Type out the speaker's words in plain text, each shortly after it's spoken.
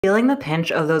Feeling the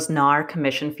pinch of those NAR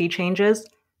commission fee changes?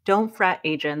 Don't fret,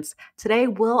 agents. Today,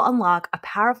 we'll unlock a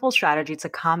powerful strategy to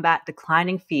combat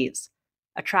declining fees,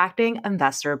 attracting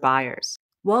investor buyers.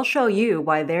 We'll show you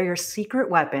why they're your secret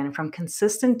weapon from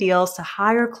consistent deals to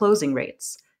higher closing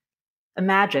rates.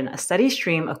 Imagine a steady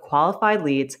stream of qualified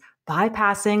leads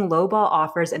bypassing lowball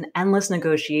offers and endless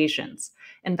negotiations.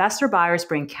 Investor buyers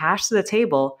bring cash to the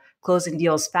table, closing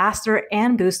deals faster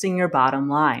and boosting your bottom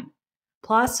line.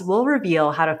 Plus, we'll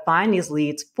reveal how to find these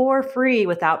leads for free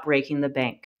without breaking the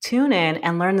bank. Tune in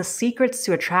and learn the secrets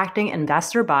to attracting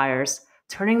investor buyers,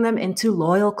 turning them into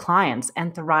loyal clients,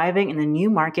 and thriving in the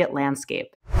new market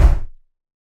landscape.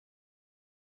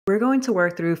 We're going to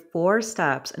work through 4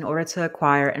 steps in order to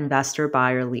acquire investor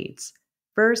buyer leads.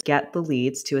 First, get the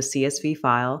leads to a CSV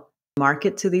file,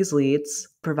 market to these leads,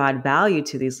 provide value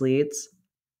to these leads,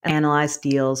 and analyze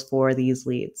deals for these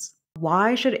leads.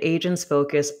 Why should agents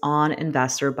focus on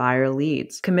investor buyer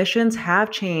leads? Commissions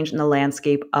have changed in the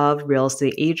landscape of real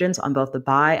estate agents on both the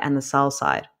buy and the sell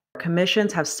side.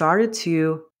 Commissions have started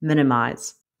to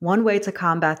minimize. One way to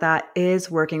combat that is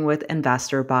working with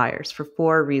investor buyers for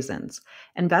 4 reasons.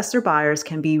 Investor buyers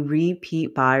can be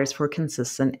repeat buyers for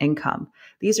consistent income.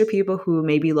 These are people who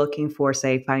may be looking for,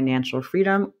 say, financial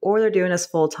freedom, or they're doing this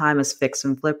full time as fix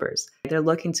and flippers. They're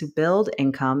looking to build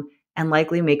income and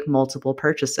likely make multiple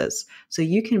purchases. So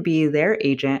you can be their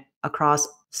agent across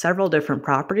several different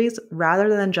properties rather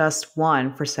than just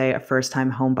one for, say, a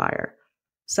first-time home buyer.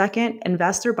 Second,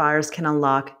 investor buyers can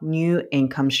unlock new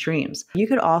income streams. You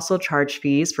could also charge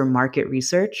fees for market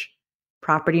research,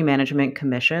 property management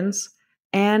commissions,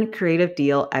 and creative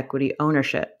deal equity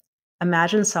ownership.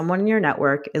 Imagine someone in your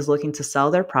network is looking to sell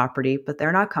their property, but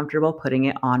they're not comfortable putting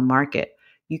it on market.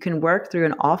 You can work through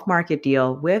an off-market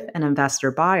deal with an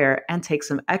investor buyer and take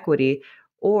some equity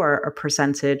or a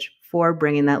percentage for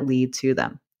bringing that lead to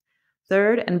them.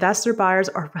 Third, investor buyers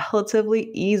are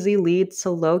relatively easy leads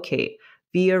to locate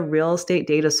via real estate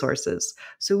data sources.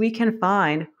 So we can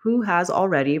find who has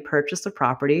already purchased a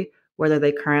property, whether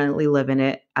they currently live in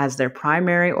it as their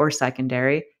primary or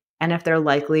secondary, and if they're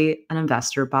likely an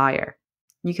investor buyer.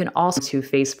 You can also to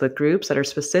Facebook groups that are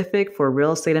specific for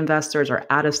real estate investors or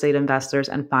out-of-state investors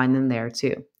and find them there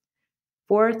too.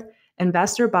 Fourth,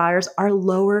 investor buyers are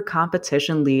lower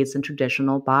competition leads than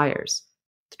traditional buyers.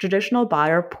 The traditional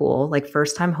buyer pool, like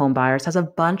first-time home buyers, has a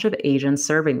bunch of agents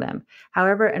serving them.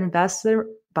 However, investor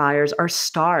buyers are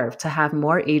starved to have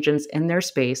more agents in their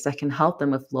space that can help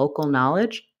them with local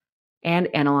knowledge and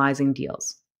analyzing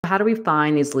deals. How do we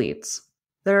find these leads?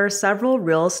 There are several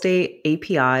real estate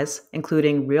APIs,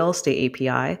 including Real Estate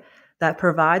API, that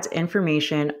provides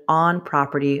information on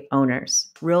property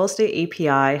owners. Real Estate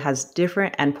API has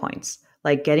different endpoints,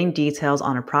 like getting details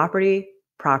on a property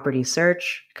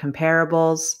search,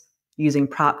 comparables, using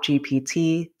Prop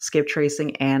GPT, skip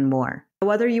tracing, and more.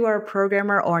 Whether you are a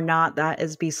programmer or not, that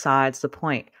is besides the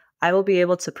point. I will be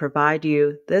able to provide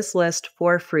you this list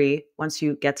for free once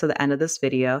you get to the end of this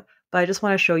video, but I just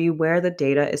want to show you where the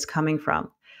data is coming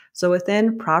from. So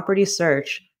within property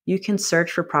search, you can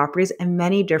search for properties in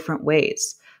many different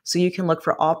ways. So you can look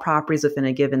for all properties within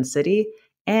a given city,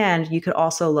 and you could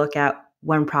also look at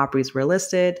when properties were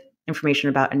listed, information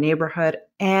about a neighborhood,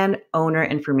 and owner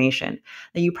information.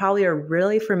 Now, you probably are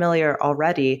really familiar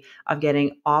already of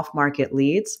getting off-market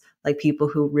leads, like people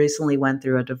who recently went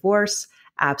through a divorce,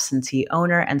 absentee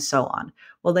owner, and so on.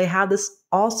 Well, they have this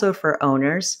also for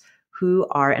owners who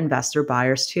are investor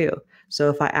buyers too.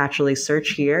 So if I actually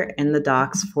search here in the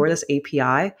docs for this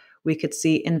API, we could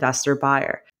see investor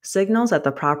buyer. Signals that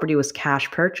the property was cash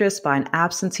purchased by an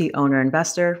absentee owner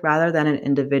investor rather than an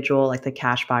individual like the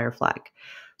cash buyer flag.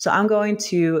 So I'm going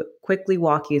to quickly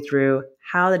walk you through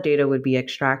how the data would be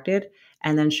extracted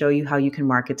and then show you how you can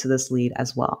market to this lead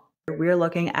as well. We're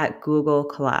looking at Google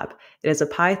Colab. It is a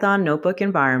Python notebook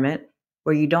environment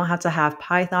where you don't have to have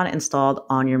Python installed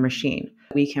on your machine.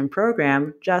 We can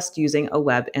program just using a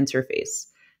web interface.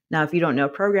 Now, if you don't know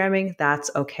programming, that's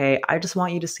okay. I just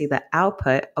want you to see the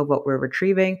output of what we're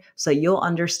retrieving so you'll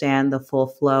understand the full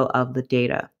flow of the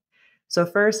data. So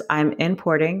first, I'm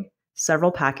importing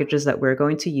several packages that we're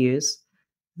going to use.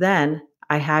 Then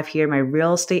I have here my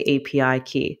real estate API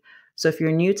key. So if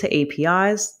you're new to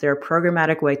APIs, they're a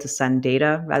programmatic way to send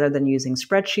data rather than using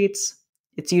spreadsheets.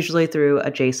 It's usually through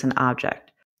a JSON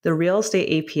object. The real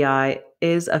estate API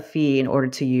is a fee in order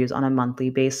to use on a monthly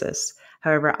basis.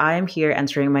 However, I am here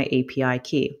entering my API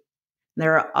key.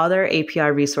 There are other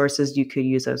API resources you could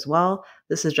use as well.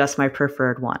 This is just my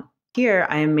preferred one. Here,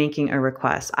 I am making a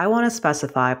request. I want to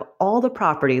specify all the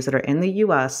properties that are in the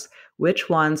US, which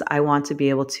ones I want to be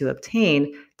able to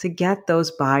obtain to get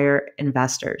those buyer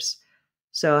investors.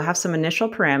 So I have some initial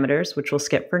parameters, which we'll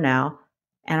skip for now.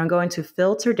 And I'm going to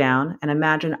filter down and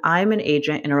imagine I'm an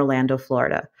agent in Orlando,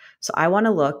 Florida. So I want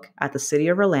to look at the city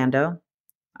of Orlando.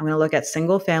 I'm going to look at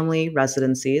single family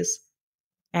residencies.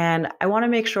 And I want to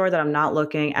make sure that I'm not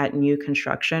looking at new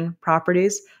construction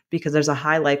properties because there's a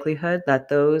high likelihood that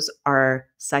those are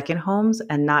second homes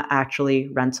and not actually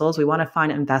rentals. We want to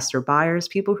find investor buyers,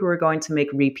 people who are going to make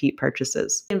repeat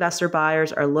purchases. Investor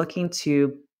buyers are looking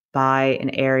to buy in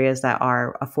areas that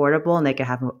are affordable and they can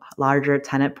have a larger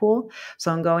tenant pool. So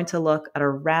I'm going to look at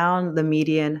around the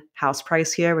median house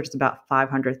price here, which is about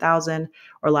 500,000,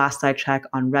 or last I checked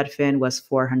on Redfin was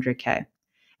 400K.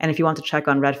 And if you want to check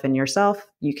on Redfin yourself,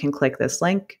 you can click this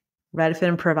link.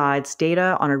 Redfin provides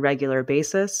data on a regular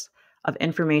basis of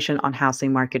information on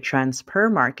housing market trends per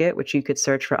market, which you could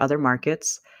search for other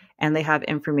markets. And they have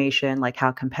information like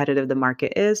how competitive the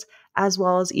market is, as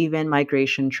well as even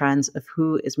migration trends of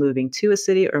who is moving to a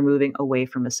city or moving away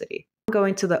from a city.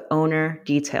 Going to the owner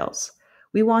details.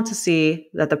 We want to see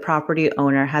that the property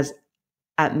owner has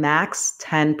at max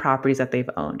 10 properties that they've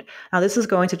owned. Now, this is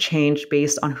going to change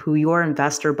based on who your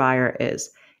investor buyer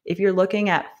is. If you're looking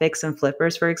at fix and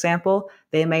flippers, for example,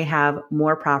 they may have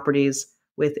more properties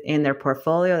within their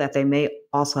portfolio that they may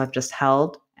also have just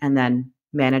held and then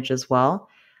manage as well.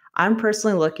 I'm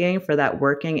personally looking for that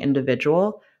working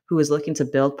individual who is looking to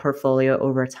build portfolio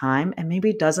over time and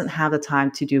maybe doesn't have the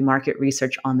time to do market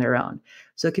research on their own.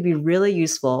 So it could be really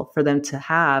useful for them to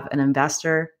have an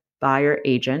investor buyer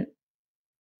agent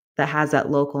that has that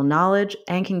local knowledge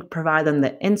and can provide them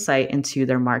the insight into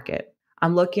their market.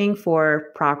 I'm looking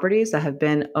for properties that have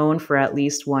been owned for at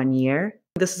least 1 year.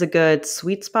 This is a good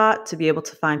sweet spot to be able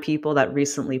to find people that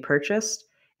recently purchased.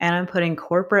 And I'm putting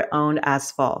corporate owned as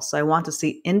false. So I want to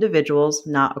see individuals,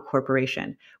 not a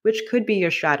corporation, which could be your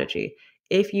strategy.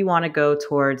 If you want to go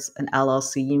towards an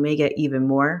LLC, you may get even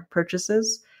more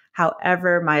purchases.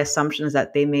 However, my assumption is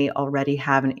that they may already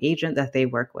have an agent that they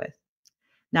work with.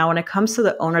 Now, when it comes to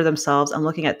the owner themselves, I'm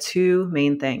looking at two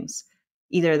main things.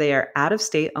 Either they are out of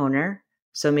state owner,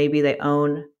 so maybe they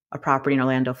own a property in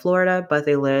Orlando, Florida, but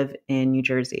they live in New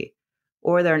Jersey,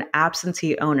 or they're an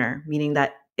absentee owner, meaning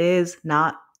that is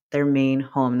not their main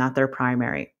home, not their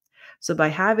primary. So by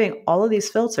having all of these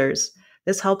filters,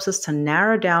 this helps us to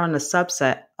narrow down on a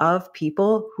subset of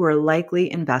people who are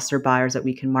likely investor buyers that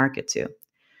we can market to.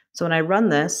 So when I run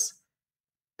this,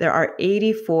 there are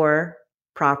 84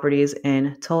 properties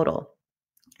in total.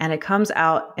 And it comes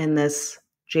out in this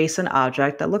JSON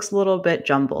object that looks a little bit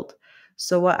jumbled.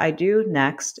 So what I do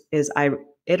next is I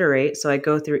iterate. So I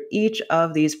go through each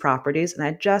of these properties and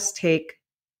I just take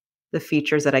the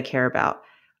features that I care about.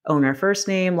 Owner first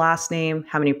name, last name,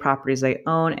 how many properties they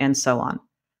own, and so on.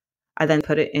 I then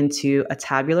put it into a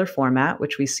tabular format,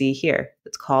 which we see here.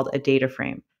 It's called a data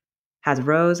frame. Has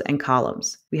rows and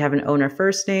columns. We have an owner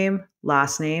first name,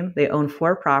 last name. They own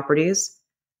 4 properties.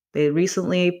 They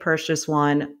recently purchased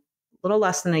one a little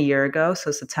less than a year ago,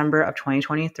 so September of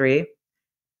 2023.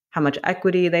 How much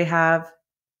equity they have,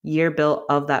 year built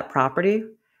of that property,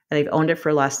 and they've owned it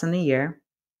for less than a year.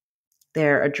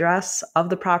 Their address of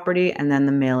the property, and then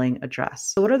the mailing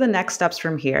address. So what are the next steps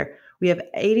from here? We have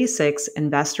 86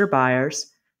 investor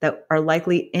buyers that are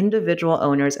likely individual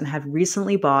owners and have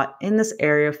recently bought in this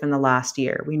area from the last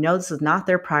year. We know this is not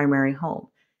their primary home,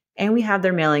 and we have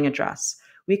their mailing address.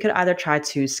 We could either try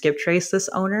to skip trace this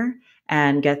owner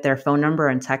and get their phone number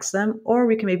and text them, or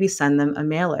we can maybe send them a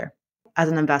mailer. As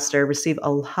an investor, receive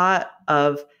a lot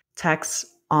of texts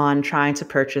on trying to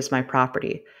purchase my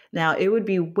property. Now, it would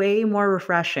be way more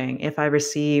refreshing if I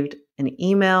received an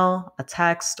email, a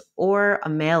text, or a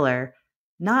mailer,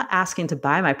 not asking to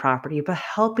buy my property, but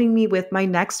helping me with my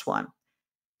next one.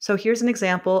 So here's an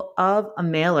example of a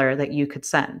mailer that you could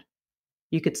send.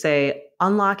 You could say,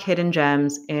 unlock hidden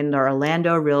gems in the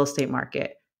Orlando real estate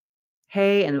market.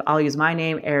 Hey, and I'll use my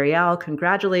name, Ariel.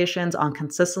 Congratulations on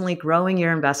consistently growing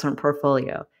your investment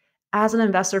portfolio. As an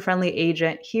investor-friendly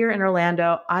agent here in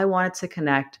Orlando, I wanted to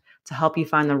connect to help you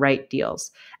find the right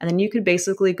deals. And then you could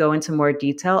basically go into more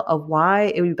detail of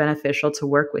why it would be beneficial to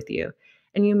work with you.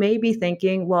 And you may be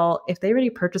thinking, well, if they already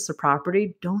purchased a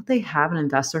property, don't they have an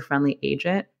investor-friendly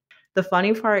agent? The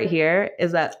funny part here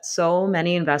is that so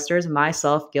many investors,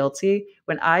 myself guilty,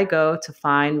 when I go to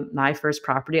find my first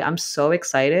property, I'm so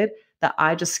excited that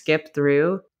I just skip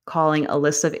through calling a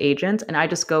list of agents and I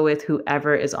just go with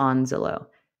whoever is on Zillow.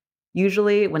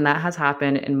 Usually when that has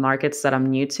happened in markets that I'm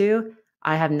new to,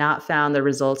 I have not found the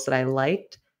results that I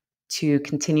liked to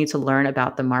continue to learn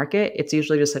about the market. It's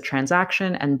usually just a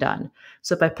transaction and done.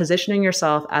 So by positioning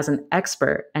yourself as an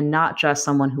expert and not just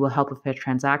someone who will help with a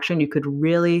transaction, you could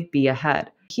really be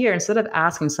ahead. Here, instead of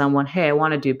asking someone, hey, I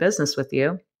want to do business with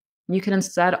you can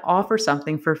instead offer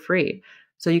something for free.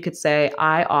 So you could say,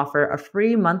 I offer a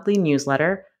free monthly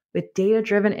newsletter with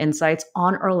data-driven insights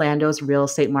on Orlando's real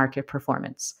estate market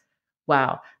performance.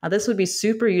 Wow. Now, this would be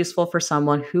super useful for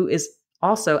someone who is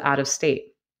also out of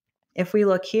state. If we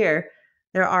look here,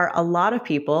 there are a lot of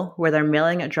people where their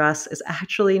mailing address is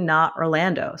actually not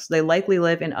Orlando. So they likely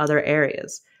live in other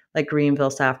areas like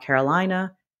Greenville, South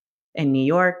Carolina, in New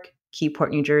York, Keyport,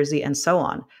 New Jersey, and so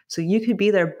on. So you could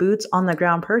be their boots on the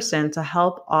ground person to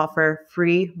help offer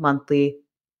free monthly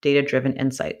data driven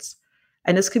insights.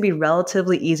 And this could be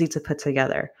relatively easy to put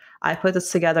together. I put this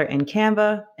together in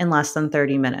Canva in less than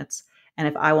 30 minutes. And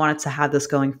if I wanted to have this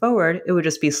going forward, it would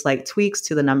just be slight tweaks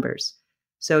to the numbers.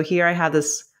 So here I have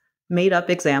this made up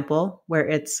example where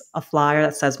it's a flyer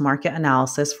that says market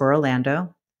analysis for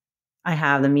Orlando. I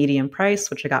have the median price,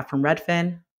 which I got from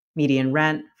Redfin, median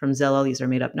rent from Zillow. These are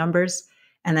made up numbers.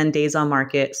 And then days on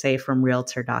market, say from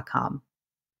realtor.com.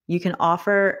 You can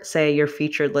offer, say, your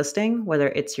featured listing, whether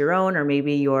it's your own or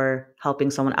maybe you're helping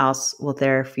someone else with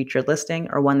their featured listing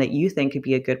or one that you think could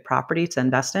be a good property to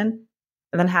invest in,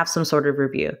 and then have some sort of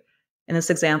review. In this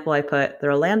example, I put the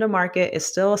Orlando market is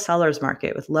still a seller's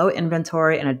market with low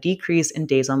inventory and a decrease in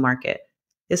days on market.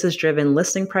 This has driven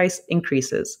listing price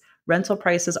increases. Rental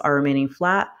prices are remaining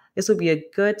flat. This would be a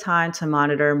good time to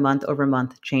monitor month over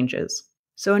month changes.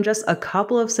 So in just a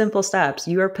couple of simple steps,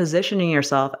 you are positioning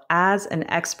yourself as an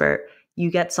expert. You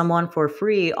get someone for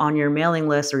free on your mailing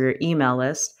list or your email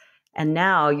list. And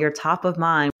now you're top of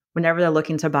mind whenever they're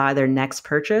looking to buy their next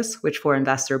purchase, which for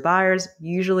investor buyers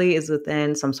usually is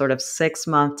within some sort of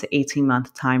 6-month to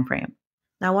 18-month time frame.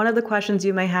 Now, one of the questions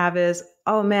you may have is,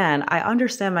 oh man, I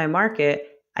understand my market.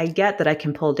 I get that I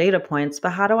can pull data points,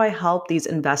 but how do I help these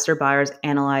investor buyers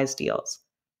analyze deals?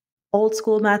 Old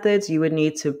school methods, you would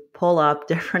need to pull up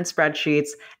different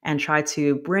spreadsheets and try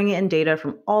to bring in data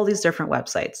from all these different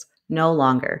websites. No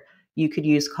longer. You could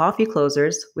use Coffee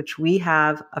Closers, which we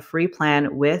have a free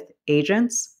plan with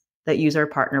agents that use our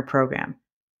partner program.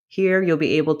 Here, you'll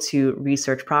be able to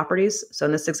research properties. So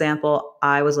in this example,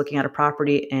 I was looking at a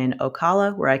property in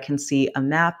Ocala where I can see a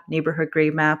map, neighborhood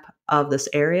grade map of this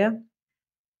area.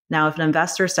 Now, if an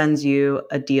investor sends you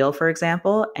a deal, for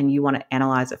example, and you want to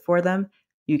analyze it for them,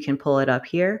 you can pull it up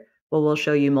here. Well, we'll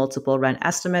show you multiple rent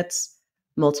estimates,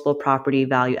 multiple property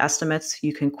value estimates.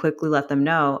 You can quickly let them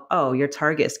know, oh, your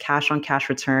target is cash on cash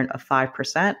return of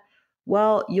 5%.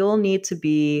 Well, you'll need to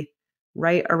be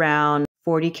right around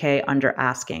 40K under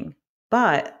asking.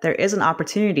 But there is an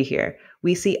opportunity here.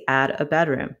 We see add a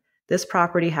bedroom. This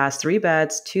property has 3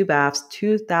 beds, 2 baths,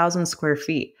 2,000 square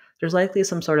feet. There's likely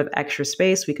some sort of extra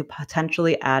space we could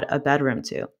potentially add a bedroom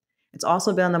to. It's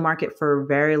also been on the market for a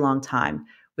very long time,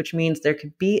 which means there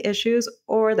could be issues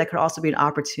or there could also be an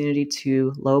opportunity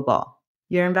to lowball.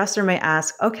 Your investor may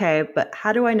ask, okay, but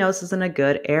how do I know this is in a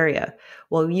good area?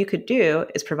 Well, what you could do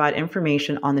is provide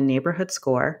information on the neighborhood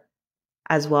score.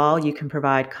 As well, you can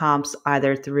provide comps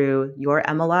either through your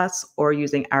MLS or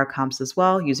using our comps as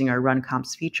well, using our Run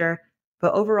Comps feature.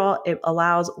 But overall, it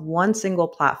allows one single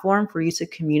platform for you to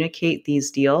communicate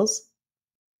these deals,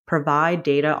 provide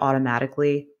data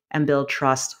automatically, and build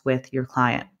trust with your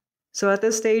client. So at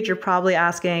this stage, you're probably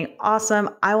asking, awesome,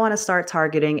 I want to start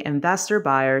targeting investor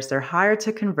buyers. They're hired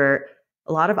to convert,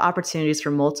 a lot of opportunities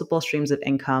for multiple streams of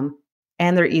income,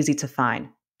 and they're easy to find.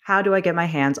 How do I get my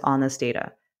hands on this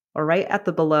data? Well, right at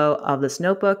the below of this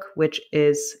notebook, which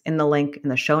is in the link in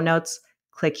the show notes,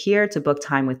 click here to book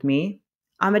time with me.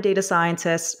 I'm a data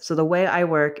scientist, so the way I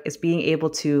work is being able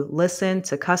to listen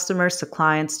to customers, to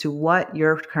clients, to what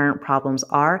your current problems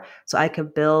are, so I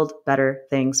can build better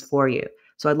things for you.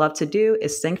 So I'd love to do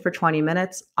is sync for 20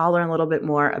 minutes. I'll learn a little bit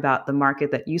more about the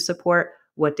market that you support,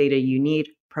 what data you need,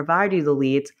 provide you the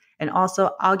leads, and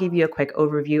also I'll give you a quick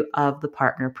overview of the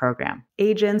partner program.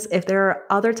 Agents, if there are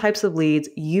other types of leads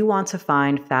you want to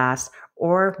find fast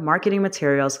or marketing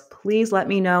materials, please let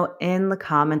me know in the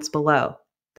comments below.